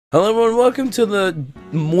Hello everyone, welcome to the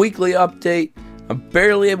weekly update. I'm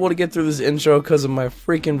barely able to get through this intro because of my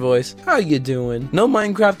freaking voice. How you doing? No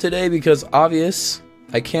Minecraft today because obvious.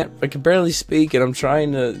 I can barely speak and I'm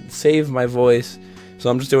trying to save my voice. So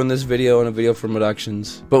I'm just doing this video and a video for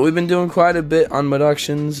Mudductions. But we've been doing quite a bit on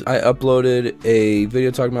Mudductions. I uploaded a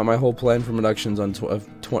video talking about my whole plan for Mudductions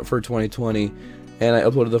for 2020. And I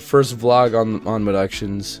uploaded the first vlog on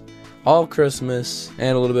Mudductions. All Christmas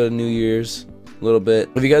and a little bit of New Year's. Little bit.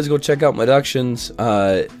 If you guys go check out Mudductions,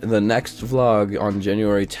 the next vlog on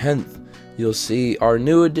January 10th, you'll see our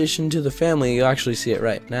new addition to the family. You'll actually see it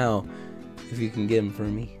right now, if you can get him for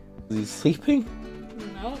me. Is he sleeping?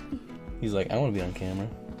 No. He's like, I want to be on camera.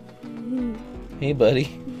 Hey,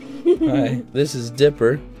 buddy. Hi. This is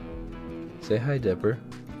Dipper. Say hi, Dipper.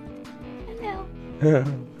 Hello.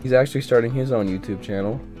 He's actually starting his own YouTube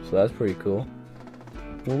channel, so that's pretty cool.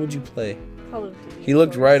 What would you play? Call of Duty. He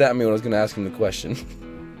looked right at me when I was going to ask him the question.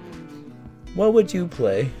 What would you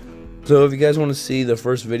play? So if you guys want to see the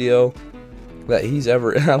first video that he's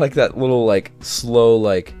ever... I like that little, like, slow,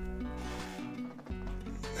 like...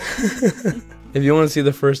 If you want to see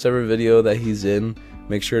the first ever video that he's in,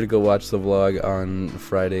 make sure to go watch the vlog on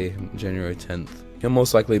Friday, January 10th. He'll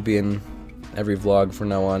most likely be in every vlog from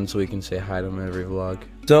now on, so we can say hi to him in every vlog.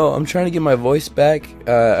 So I'm trying to get my voice back.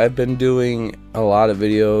 I've been doing a lot of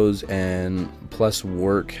videos, and plus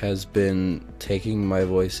work has been taking my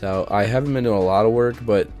voice out. I haven't been doing a lot of work,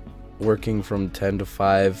 but working from 10 to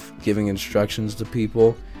 5, giving instructions to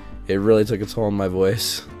people, it really took a toll on my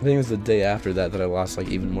voice. I think it was the day after that I lost like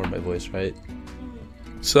even more of my voice, right?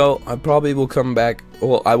 So I probably will come back.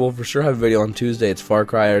 Well, I will for sure have a video on Tuesday. It's Far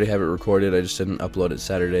Cry. I already have it recorded. I just didn't upload it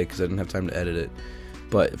Saturday because I didn't have time to edit it.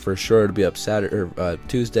 But for sure it'll be up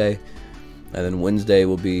Tuesday, and then Wednesday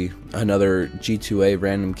will be another G2A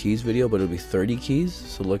random keys video, but it'll be 30 keys,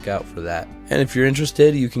 so look out for that. And if you're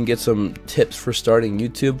interested, you can get some tips for starting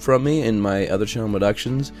YouTube from me in my other channel,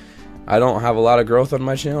 Mudductions. I don't have a lot of growth on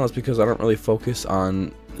my channel. It's because I don't really focus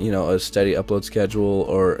on, you know, a steady upload schedule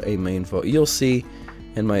or a main focus. You'll see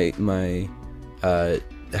in my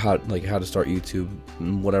how to start YouTube,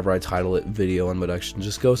 whatever I title it, video on Mudductions.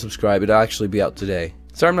 Just go subscribe. It'll actually be out today.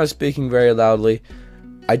 Sorry I'm not speaking very loudly.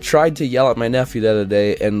 I tried to yell at my nephew the other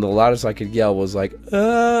day, and the loudest I could yell was like,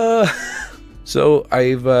 So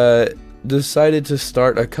I've decided to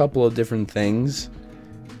start a couple of different things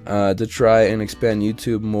to try and expand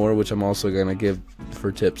YouTube more, which I'm also going to give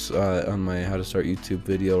for tips on my how to start YouTube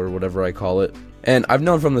video or whatever I call it. And I've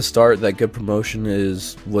known from the start that good promotion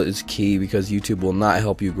is what is key, because YouTube will not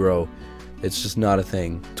help you grow. It's just not a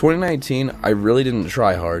thing. 2019, I really didn't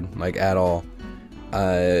try hard, like at all.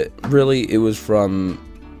 Really, it was from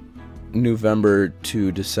November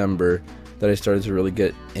to December that I started to really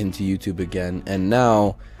get into YouTube again, and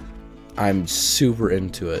now I'm super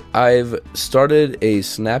into it. I've started a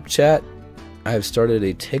Snapchat, I've started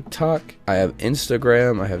a TikTok, I have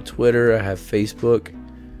Instagram, I have Twitter, I have Facebook.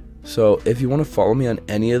 So if you want to follow me on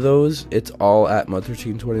any of those, it's all at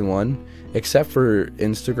Mud1321, except for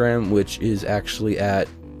Instagram, which is actually at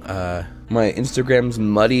my Instagram's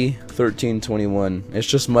Muddy1321. It's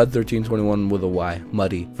just Mud1321 with a Y,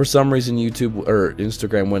 Muddy. For some reason, YouTube or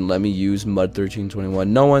Instagram wouldn't let me use Mud1321.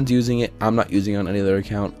 No one's using it. I'm not using it on any other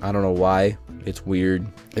account. I don't know why. It's weird.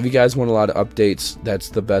 If you guys want a lot of updates, that's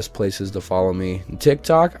the best places to follow me.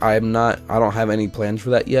 TikTok, I don't have any plans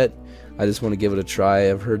for that yet. I just want to give it a try.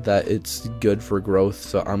 I've heard that it's good for growth,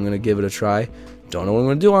 so I'm going to give it a try. Don't know what I'm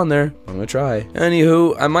going to do on there. I'm going to try.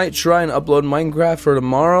 Anywho, I might try and upload Minecraft for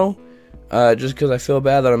tomorrow, just because I feel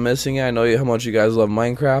bad that I'm missing it. I know how much you guys love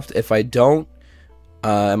Minecraft. If I don't,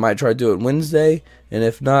 I might try to do it Wednesday, and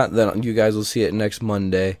if not, then you guys will see it next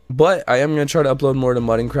Monday. But I am going to try to upload more to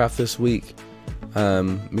MuddAndCraft this week,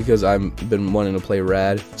 because I've been wanting to play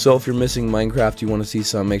Rad. So if you're missing Minecraft, you want to see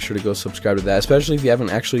some, make sure to go subscribe to that, especially if you haven't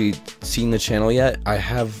actually seen the channel yet. I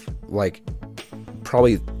have like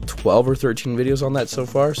probably 12 or 13 videos on that so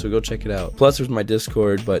far, so go check it out. Plus there's my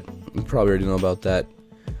Discord, but you probably already know about that.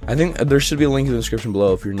 I think there should be a link in the description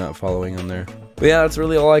below if you're not following on there. But yeah, that's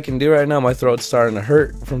really all I can do right now. My throat's starting to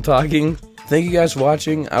hurt from talking. Thank you guys for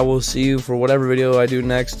watching. I will see you for whatever video I do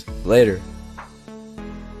next. Later.